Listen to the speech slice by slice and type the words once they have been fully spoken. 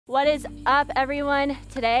What is up, everyone?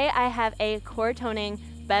 Today I have a core toning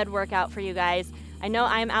bed workout for you guys. I know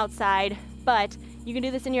I'm outside, but you can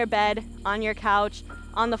do this in your bed, on your couch,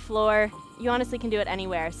 on the floor. You honestly can do it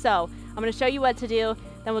anywhere. So I'm gonna show you what to do,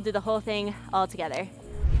 then we'll do the whole thing all together.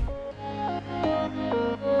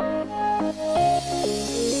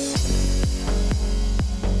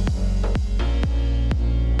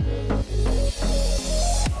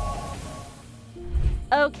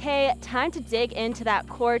 Okay, time to dig into that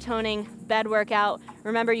core toning bed workout.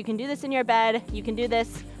 Remember, you can do this in your bed, you can do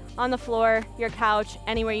this on the floor, your couch,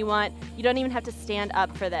 anywhere you want. You don't even have to stand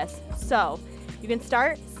up for this. So you can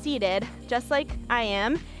start seated, just like I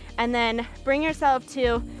am, and then bring yourself to,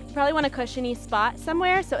 you probably want a cushiony spot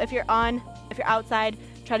somewhere. So if you're outside,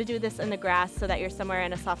 try to do this in the grass so that you're somewhere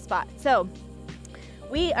in a soft spot. So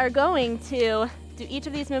we are going to do each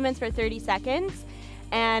of these movements for 30 seconds.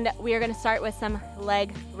 And we are gonna start with some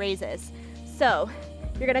leg raises. So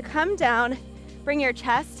you're gonna come down, bring your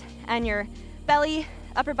chest and your belly,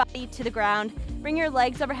 upper body to the ground, bring your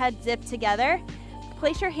legs overhead, zip together,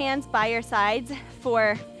 place your hands by your sides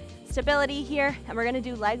for stability here, and we're gonna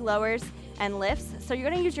do leg lowers and lifts. So you're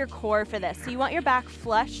gonna use your core for this. So you want your back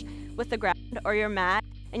flush with the ground or your mat,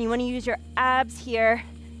 and you wanna use your abs here.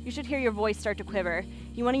 You should hear your voice start to quiver.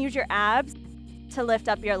 You wanna use your abs to lift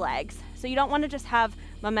up your legs. So you don't want to just have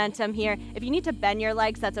momentum here. If you need to bend your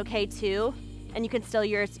legs, that's okay too. And you can still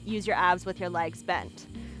use your abs with your legs bent.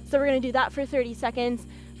 So we're gonna do that for 30 seconds.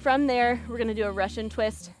 From there, we're gonna do a Russian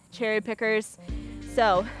twist, cherry pickers.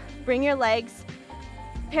 So bring your legs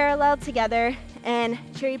parallel together and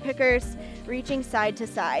cherry pickers reaching side to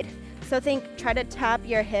side. So try to tap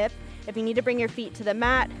your hip. If you need to bring your feet to the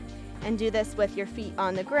mat and do this with your feet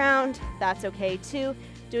on the ground, that's okay too.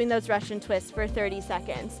 Doing those Russian twists for 30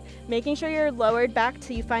 seconds. Making sure you're lowered back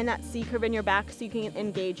till you find that C curve in your back so you can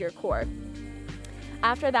engage your core.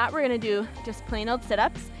 After that, we're gonna do just plain old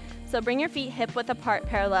sit-ups. So bring your feet hip width apart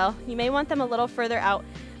parallel. You may want them a little further out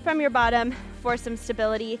from your bottom for some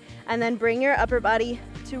stability, and then bring your upper body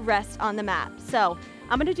to rest on the mat. So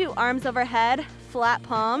I'm gonna do arms overhead, flat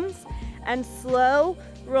palms, and slow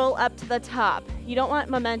roll up to the top. You don't want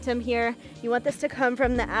momentum here. You want this to come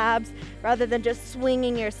from the abs rather than just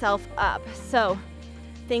swinging yourself up. So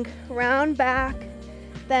think round back,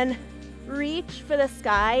 then reach for the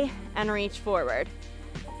sky and reach forward.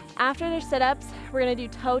 After the sit-ups, we're gonna do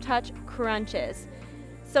toe touch crunches.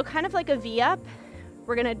 So kind of like a V-up,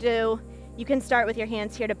 you can start with your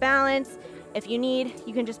hands here to balance. If you need,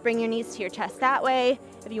 you can just bring your knees to your chest that way.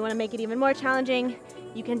 If you wanna make it even more challenging,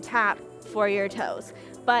 you can tap for your toes.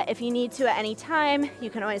 But if you need to at any time,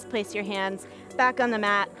 you can always place your hands back on the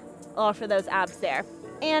mat, all for those abs there.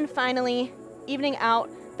 And finally, evening out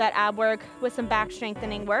that ab work with some back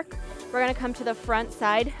strengthening work, we're gonna come to the front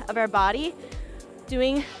side of our body,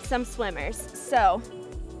 doing some swimmers. So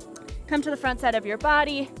come to the front side of your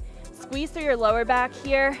body, squeeze through your lower back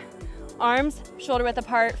here, arms shoulder width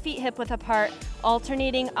apart, feet hip width apart,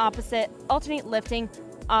 alternate lifting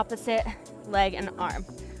opposite leg and arm.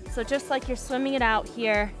 So just like you're swimming it out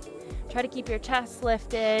here, try to keep your chest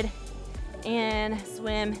lifted and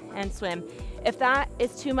swim and swim. If that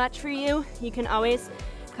is too much for you, you can always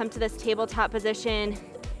come to this tabletop position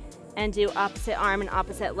and do opposite arm and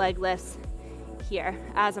opposite leg lifts here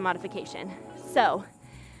as a modification. So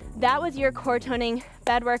that was your core toning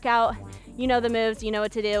bed workout. You know the moves, you know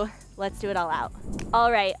what to do. Let's do it all out.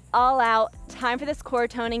 All right, all out. Time for this core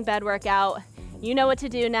toning bed workout. You know what to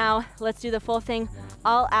do now. Let's do the full thing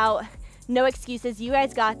all out. No excuses, you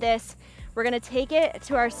guys got this. We're gonna take it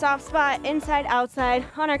to our soft spot, inside, outside,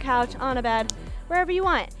 on our couch, on a bed, wherever you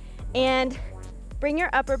want. And bring your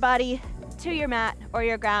upper body to your mat or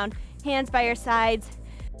your ground, hands by your sides.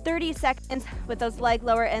 30 seconds with those leg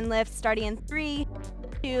lower and lifts, starting in 3,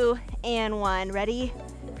 2, and 1. Ready?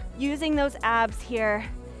 Using those abs here.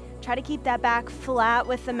 Try to keep that back flat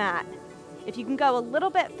with the mat. If you can go a little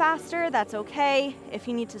bit faster, that's okay. If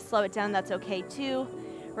you need to slow it down, that's okay too.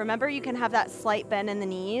 Remember, you can have that slight bend in the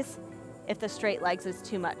knees if the straight legs is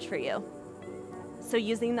too much for you. So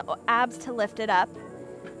using the abs to lift it up.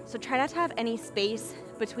 So try not to have any space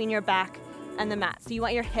between your back and the mat. So you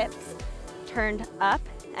want your hips turned up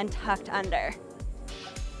and tucked under.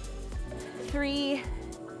 3,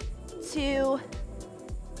 2,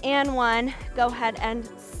 and 1. Go ahead and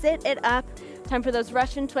sit it up. Time for those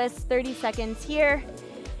Russian twists, 30 seconds here.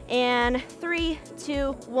 And 3,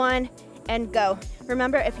 2, 1, and go.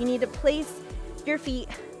 Remember, if you need to place your feet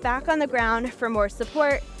back on the ground for more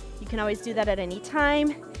support, you can always do that at any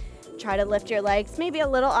time. Try to lift your legs maybe a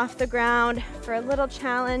little off the ground for a little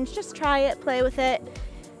challenge. Just try it, play with it.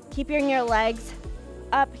 Keeping your legs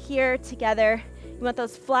up here together. You want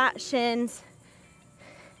those flat shins.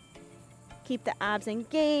 Keep the abs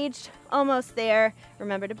engaged, almost there.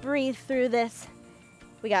 Remember to breathe through this.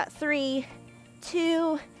 We got 3,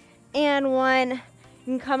 2, and 1. You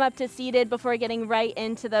can come up to seated before getting right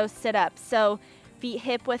into those sit-ups. So feet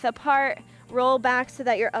hip width apart, roll back so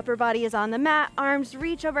that your upper body is on the mat, arms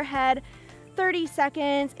reach overhead, 30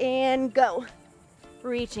 seconds, and go.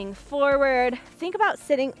 Reaching forward. Think about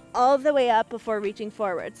sitting all the way up before reaching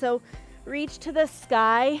forward. So reach to the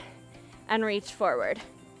sky and reach forward.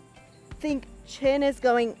 Think chin is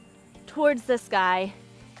going towards the sky.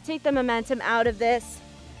 Take the momentum out of this.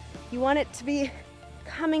 You want it to be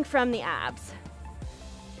coming from the abs.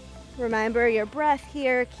 Remember your breath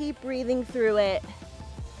here. Keep breathing through it.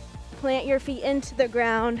 Plant your feet into the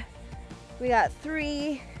ground. We got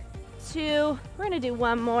 3, 2. We're gonna do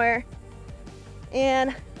one more.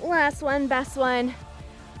 And last one, best one.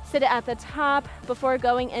 Sit it at the top before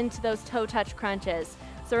going into those toe touch crunches.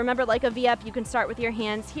 So remember, like a V-up, you can start with your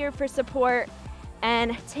hands here for support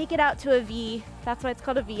and take it out to a V. That's why it's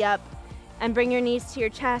called a V-up. And bring your knees to your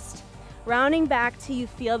chest, rounding back till you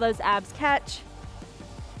feel those abs catch.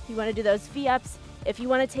 You wanna do those V-ups. If you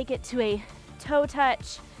wanna take it to a toe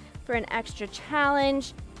touch for an extra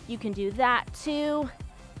challenge, you can do that too.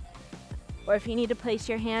 Or if you need to place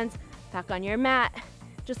your hands back on your mat,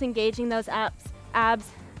 just engaging those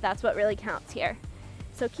abs, that's what really counts here.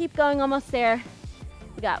 So keep going, almost there.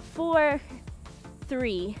 We got 4,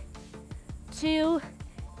 3, 2,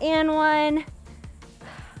 and 1.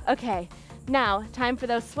 Okay, now time for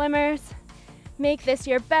those swimmers. Make this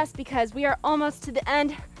your best because we are almost to the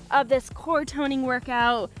end of this core toning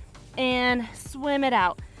workout, and swim it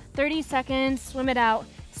out. 30 seconds, swim it out.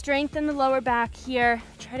 Strengthen the lower back here.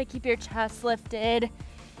 Try to keep your chest lifted.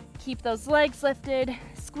 Keep those legs lifted,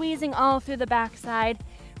 squeezing all through the backside.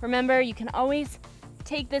 Remember, you can always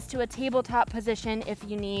take this to a tabletop position if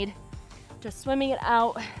you need. Just swimming it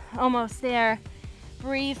out, almost there.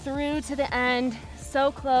 Breathe through to the end,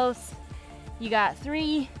 so close. You got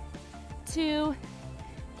 3, 2,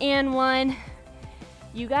 and 1.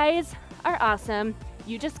 You guys are awesome.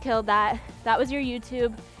 You just killed that. That was your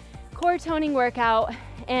YouTube core toning workout.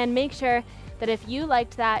 And make sure that if you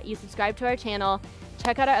liked that, you subscribe to our channel,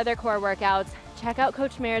 check out our other core workouts, check out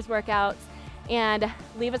Coach Mayor's workouts, and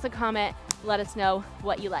leave us a comment. Let us know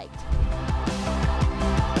what you liked.